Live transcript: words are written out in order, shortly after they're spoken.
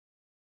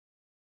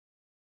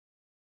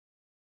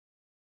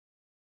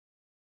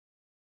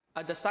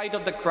At the sight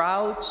of the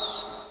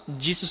crowds,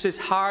 Jesus'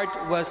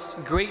 heart was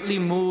greatly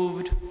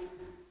moved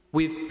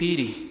with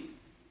pity,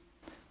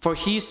 for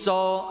he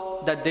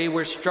saw that they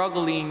were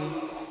struggling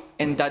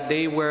and that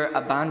they were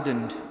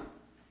abandoned,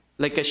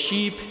 like a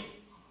sheep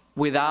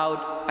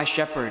without a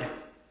shepherd.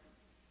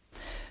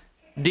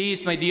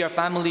 This, my dear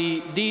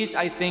family, this,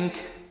 I think,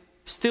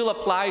 still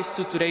applies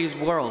to today's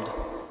world.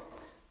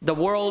 The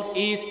world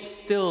is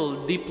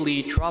still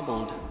deeply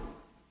troubled.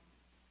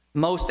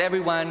 Most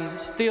everyone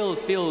still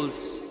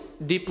feels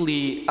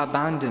deeply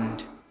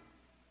abandoned,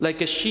 like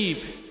a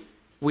sheep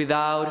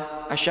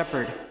without a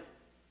shepherd.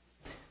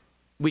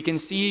 We can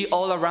see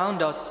all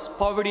around us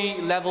poverty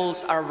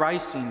levels are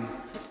rising,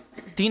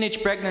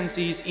 teenage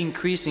pregnancies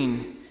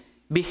increasing,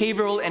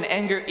 behavioral and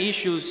anger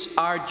issues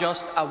are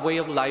just a way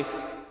of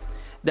life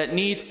that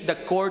needs the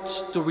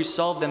courts to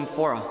resolve them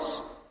for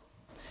us.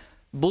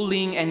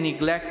 Bullying and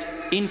neglect,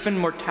 infant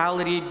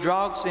mortality,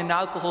 drugs and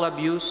alcohol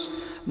abuse,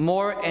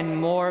 more and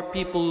more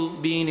people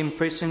being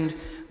imprisoned,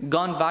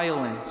 gun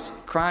violence,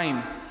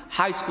 crime,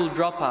 high school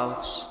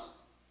dropouts,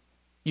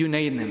 you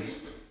name them.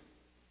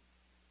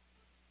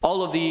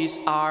 All of these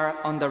are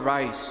on the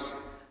rise,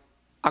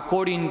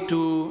 according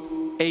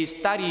to a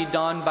study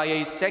done by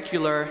a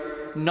secular,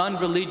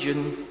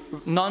 non-religious,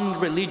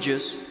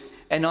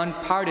 and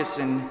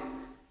non-partisan,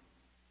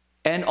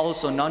 and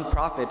also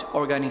non-profit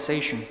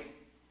organization.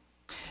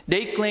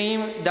 They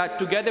claim that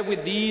together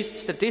with these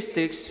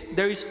statistics,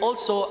 there is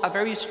also a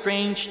very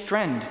strange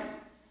trend.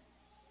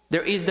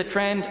 There is the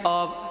trend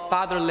of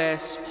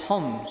fatherless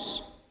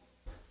homes.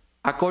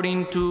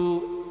 According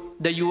to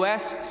the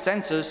US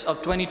Census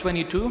of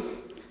 2022,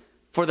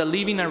 for the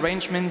living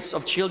arrangements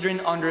of children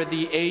under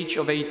the age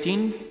of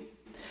 18,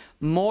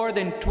 more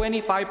than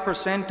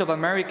 25% of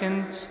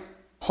Americans'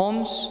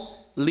 homes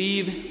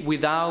live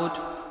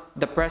without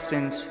the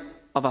presence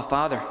of a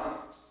father.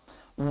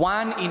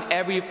 1 in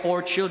every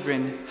 4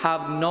 children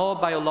have no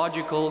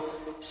biological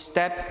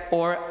step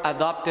or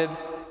adoptive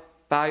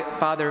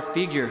father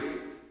figure.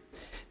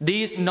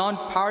 This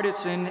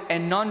non-partisan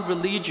and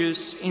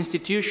non-religious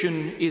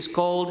institution is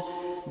called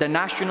the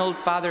National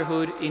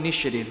Fatherhood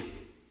Initiative.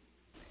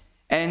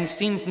 And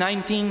since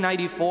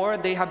 1994,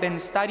 they have been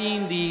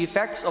studying the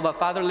effects of a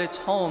fatherless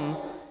home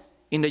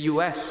in the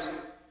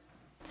US.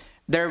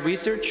 Their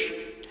research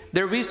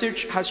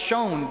has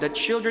shown that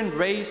children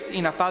raised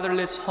in a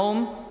fatherless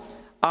home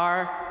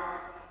are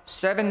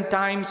 7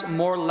 times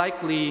more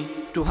likely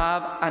to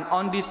have an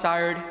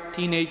undesired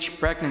teenage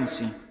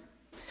pregnancy,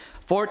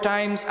 4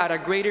 times at a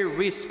greater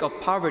risk of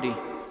poverty.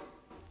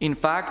 In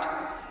fact,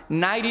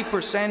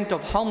 90%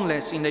 of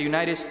homeless in the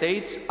United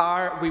States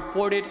are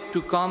reported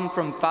to come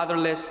from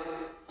fatherless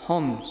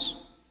homes.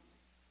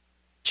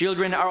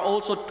 Children are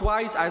also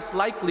twice as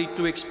likely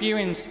to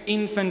experience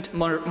infant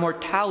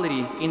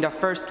mortality in the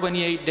first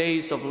 28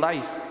 days of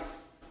life,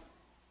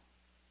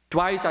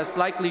 twice as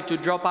likely to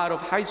drop out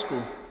of high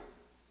school.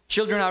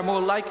 Children are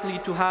more likely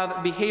to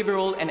have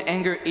behavioral and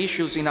anger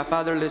issues in a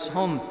fatherless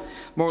home,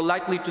 more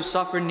likely to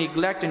suffer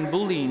neglect and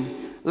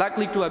bullying,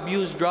 likely to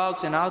abuse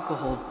drugs and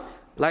alcohol,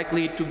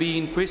 likely to be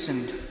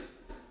imprisoned.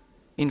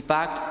 In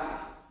fact,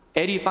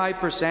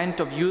 85%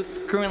 of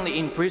youth currently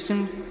in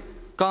prison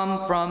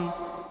come from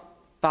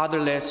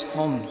fatherless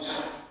homes.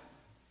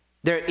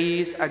 There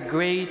is a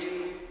great,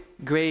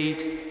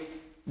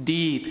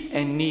 deep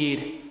and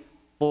need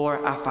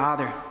for a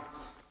father.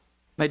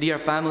 My dear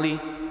family,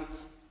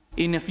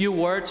 in a few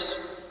words,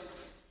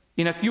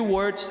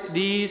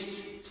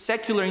 this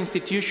secular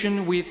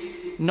institution with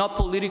no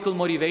political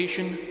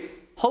motivation,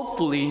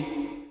 hopefully,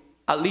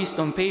 at least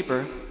on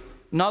paper,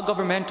 no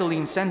governmental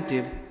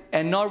incentive,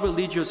 and no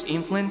religious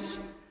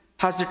influence,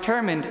 has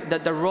determined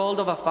that the role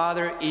of a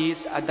father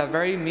is, at the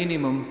very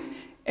minimum,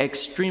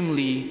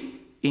 extremely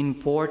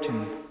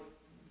important.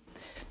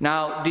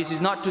 Now, this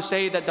is not to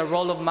say that the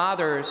role of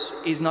mothers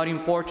is not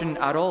important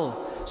at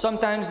all.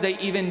 Sometimes they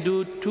even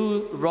do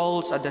 2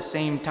 roles at the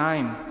same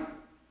time.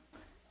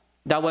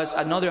 That was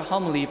another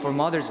homily for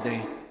Mother's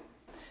Day.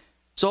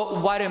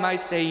 So what am I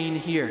saying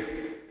here?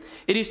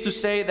 It is to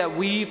say that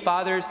we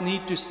fathers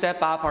need to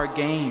step up our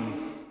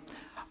game.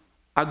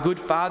 A good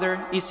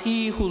father is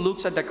he who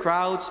looks at the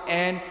crowds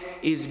and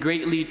is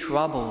greatly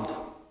troubled,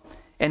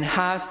 and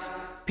has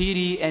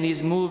pity and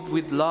is moved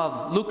with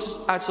love, looks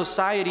at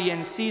society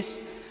and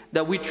sees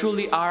that we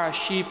truly are a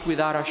sheep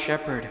without a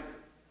shepherd.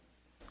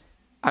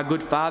 A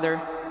good father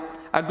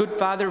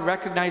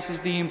recognizes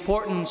the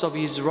importance of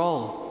his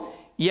role,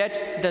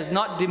 yet does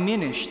not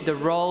diminish the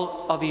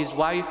role of his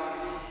wife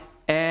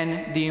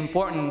and the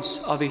importance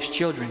of his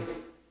children.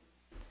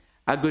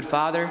 A good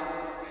father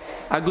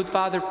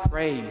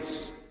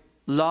prays,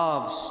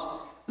 loves,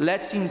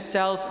 lets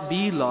himself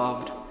be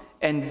loved,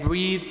 and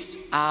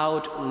breathes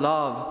out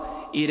love.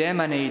 It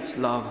emanates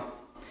love.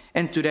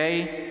 And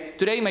today,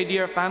 my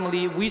dear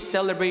family, we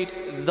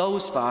celebrate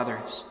those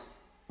fathers.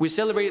 We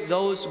celebrate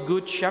those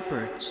good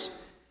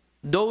shepherds,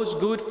 those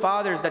good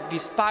fathers that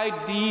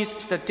despite these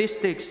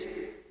statistics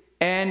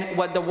and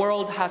what the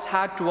world has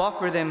had to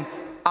offer them,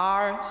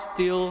 are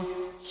still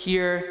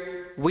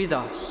here with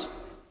us.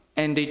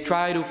 and they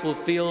try to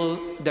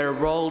fulfill their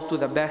role to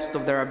the best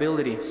of their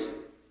abilities.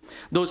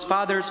 Those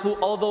fathers who,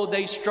 although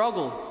they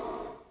struggle,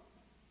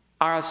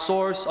 are a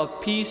source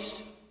of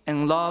peace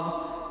and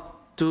love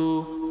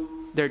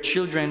to their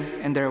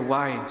children and their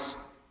wives.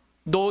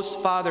 Those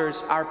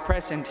fathers are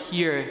present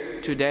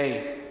here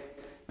today.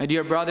 My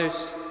dear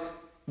brothers,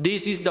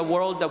 this is the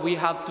world that we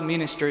have to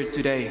minister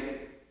today.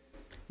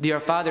 Dear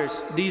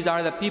fathers, these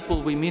are the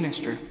people we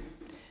minister.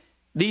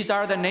 These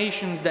are the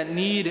nations that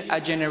need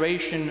a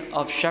generation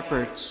of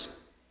shepherds.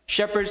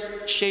 Shepherds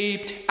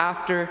shaped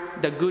after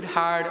the good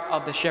heart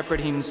of the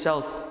shepherd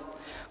himself,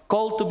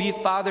 called to be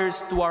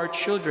fathers to our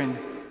children,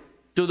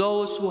 to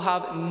those who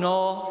have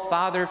no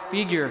father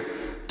figure,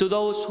 to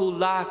those who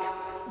lack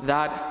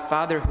that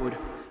fatherhood.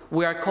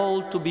 We are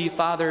called to be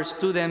fathers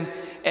to them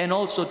and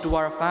also to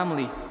our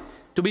family,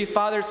 to be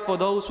fathers for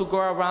those who go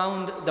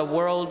around the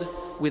world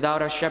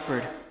without a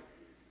shepherd.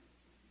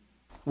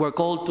 We're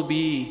called to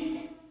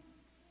be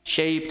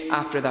shaped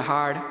after the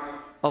heart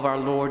of our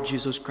Lord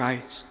Jesus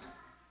Christ.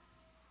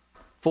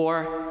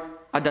 For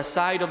at the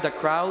sight of the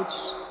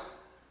crowds,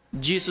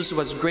 Jesus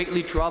was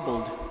greatly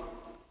troubled,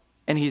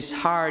 and his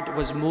heart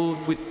was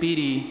moved with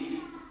pity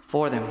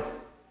for them,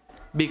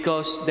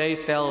 because they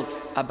felt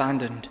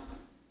abandoned.